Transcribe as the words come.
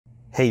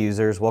Hey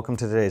users, welcome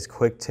to today's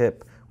quick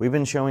tip. We've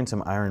been showing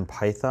some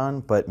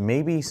IronPython, but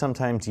maybe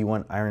sometimes you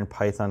want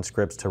IronPython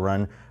scripts to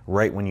run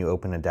right when you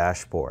open a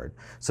dashboard.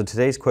 So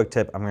today's quick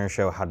tip, I'm going to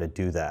show how to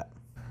do that.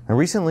 Now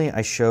recently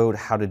I showed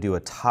how to do a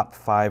top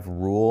 5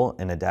 rule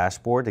in a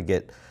dashboard to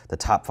get the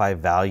top 5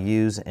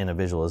 values in a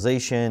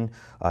visualization.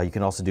 You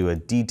can also do a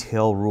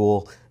detail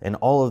rule, and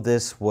all of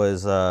this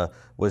was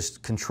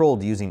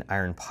controlled using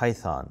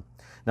IronPython.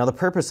 Now the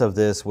purpose of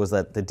this was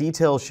that the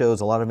detail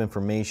shows a lot of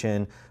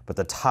information, but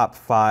the top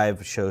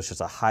 5 shows just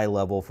a high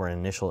level for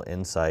initial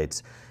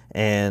insights.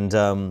 And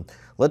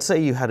let's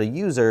say you had a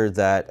user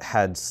that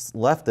had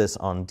left this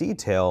on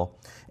detail,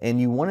 and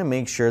you want to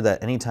make sure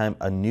that anytime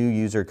a new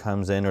user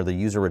comes in or the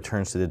user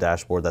returns to the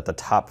dashboard that the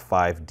top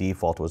 5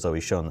 default was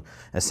always shown.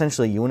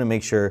 Essentially, you want to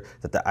make sure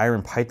that the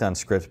IronPython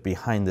script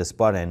behind this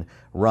button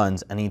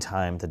runs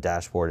anytime the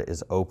dashboard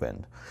is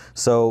opened.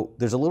 So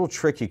there's a little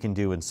trick you can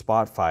do in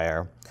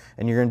Spotfire,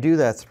 and you're going to do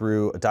that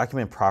through a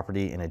document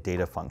property and a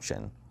data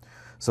function.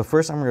 So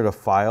first I'm going to go to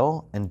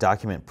File and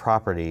Document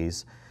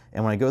Properties,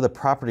 and when I go to the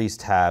Properties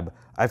tab,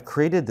 I've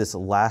created this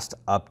last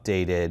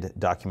updated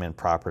document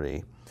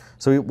property.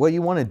 So what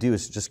you want to do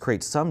is just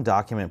create some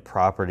document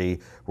property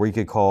where you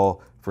could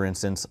call, for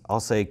instance, I'll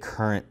say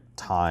current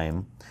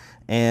time,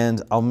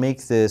 and I'll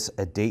make this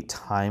a date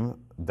time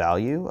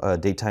value, a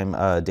date time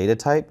data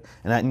type,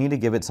 and I need to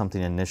give it something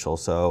initial.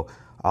 So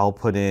I'll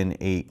put in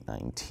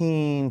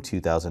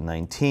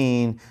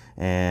 8/19/2019,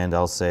 and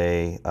I'll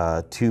say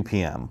 2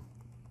 p.m.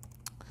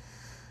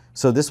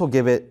 So this will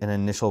give it an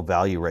initial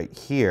value right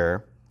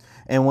here.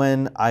 And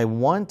when I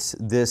want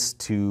this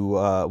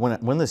to,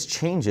 when this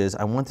changes,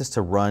 I want this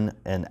to run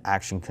an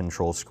action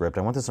control script.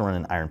 I want this to run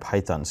an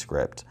IronPython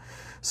script.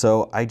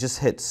 So I just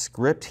hit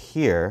script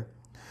here,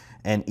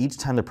 and each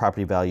time the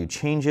property value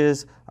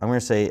changes, I'm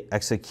going to say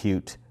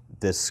execute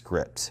this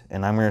script.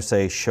 And I'm going to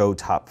say show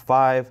top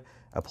 5,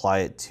 apply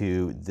it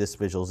to this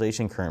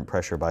visualization, current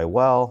pressure by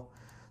well.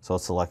 So I'll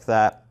select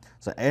that.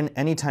 So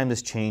anytime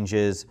this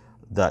changes,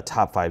 the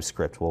top 5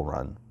 script will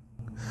run.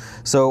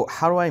 So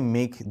how do I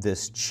make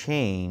this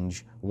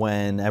change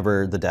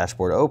whenever the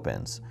dashboard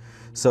opens?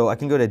 So I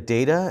can go to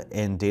Data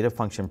and Data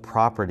Function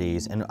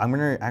Properties, and I'm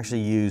going to actually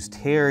use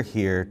tear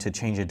here to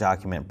change a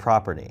document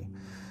property.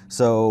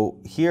 So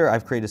here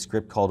I've created a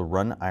script called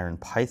Run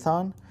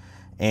IronPython,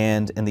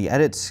 and in the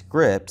edit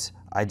script,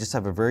 I just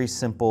have a very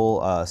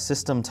simple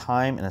system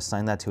time and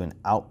assign that to an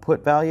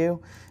output value.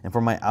 And for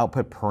my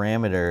output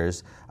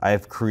parameters,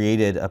 I've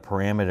created a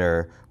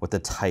parameter with the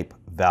type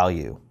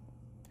value.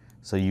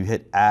 So you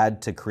hit add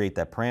to create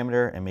that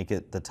parameter and make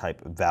it the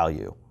type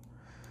value.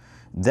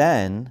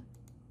 Then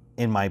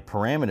in my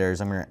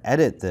parameters, I'm going to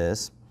edit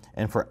this,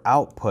 and for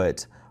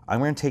output, I'm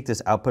going to take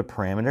this output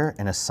parameter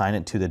and assign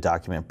it to the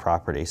document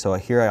property. So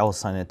here I'll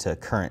assign it to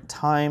current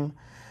time,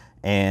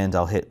 and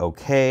I'll hit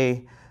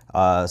OK.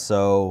 And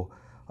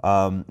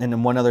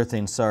then one other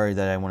thing, sorry,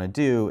 that I want to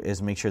do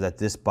is make sure that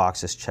this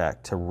box is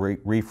checked to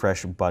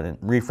refresh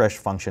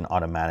function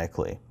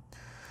automatically.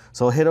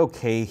 So I'll hit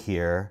OK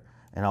here,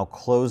 and I'll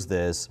close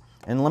this.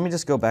 And let me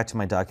just go back to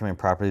my document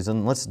properties,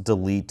 and let's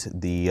delete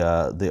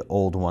the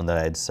old one that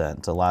I had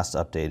sent, the last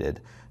updated,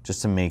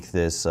 just to make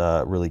this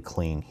really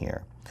clean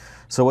here.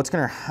 So what's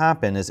going to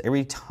happen is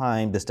every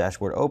time this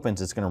dashboard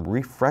opens, it's going to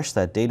refresh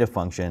that data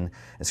function.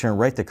 It's going to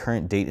write the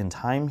current date and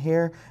time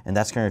here, and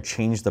that's going to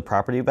change the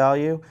property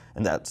value,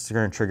 and that's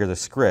going to trigger the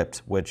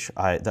script, the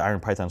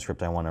IronPython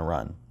script I want to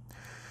run.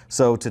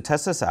 So to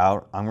test this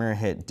out, I'm going to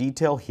hit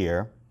Detail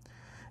here,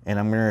 and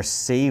I'm going to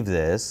save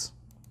this.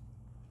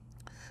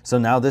 So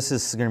now this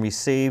is going to be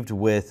saved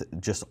with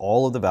just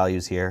all of the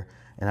values here,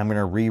 and I'm going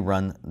to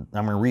reopen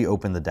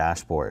the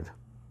dashboard.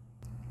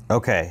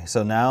 Okay,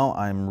 so now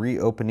I'm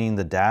reopening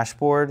the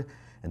dashboard.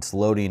 It's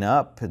loading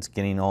up. It's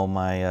getting all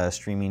my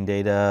streaming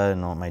data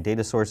and all my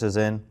data sources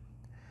in.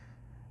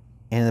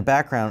 And in the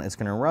background, it's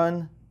going to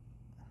run.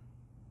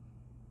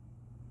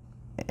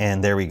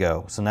 And there we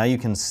go. So now you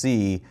can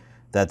see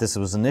that this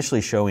was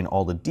initially showing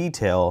all the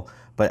detail,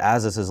 but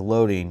as this is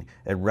loading,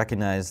 it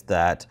recognized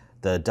that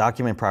the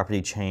document property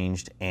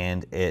changed,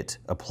 and it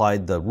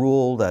applied the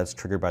rule that's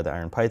triggered by the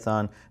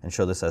IronPython and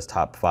show this as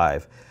top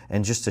 5.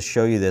 And just to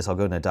show you this, I'll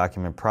go into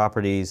document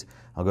properties.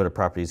 I'll go to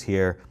properties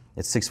here.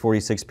 It's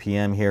 6:46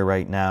 p.m. here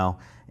right now,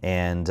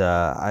 and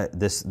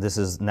this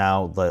is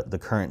now the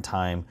current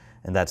time,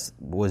 and that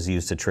was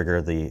used to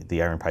trigger the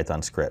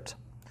IronPython script.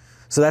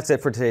 So that's it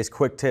for today's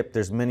quick tip.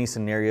 There's many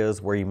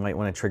scenarios where you might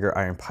want to trigger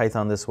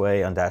IronPython this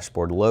way on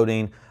dashboard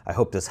loading. I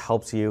hope this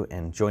helps you,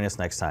 and join us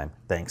next time.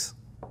 Thanks.